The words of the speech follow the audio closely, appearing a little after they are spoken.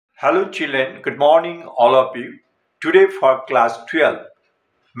Hello children, good morning all of you. Today for class 12,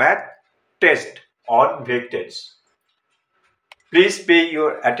 math test on vectors. Please pay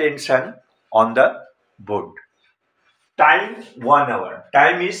your attention on the board. Time 1 hour.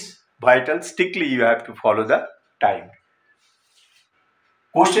 Time is vital. Strictly you have to follow the time.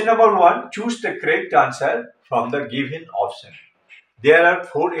 Question number 1. Choose the correct answer from the given option. There are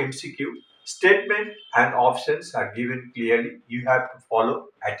 4 MCQ. Statement and options are given clearly. You have to follow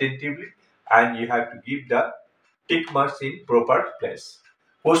attentively and you have to give the tick marks in proper place.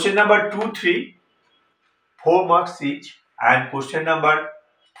 Question number 2, 3, 4 marks each, and question number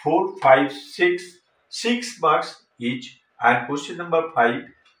 4, 5, 6 marks each, and question number 5,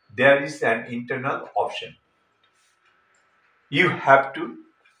 there is an internal option. You have to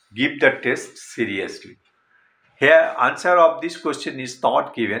give the test seriously. Here, answer of this question is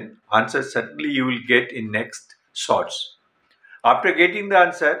not given. Answer certainly you will get in next shorts. After getting the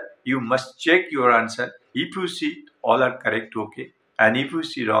answer, you must check your answer. If you see all are correct, okay. And if you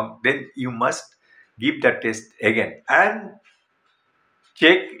see wrong, then you must give the test again and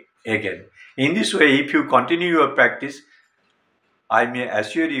check again. In this way, if you continue your practice, I may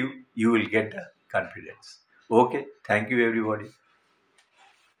assure you, you will get the confidence. Okay. Thank you everybody.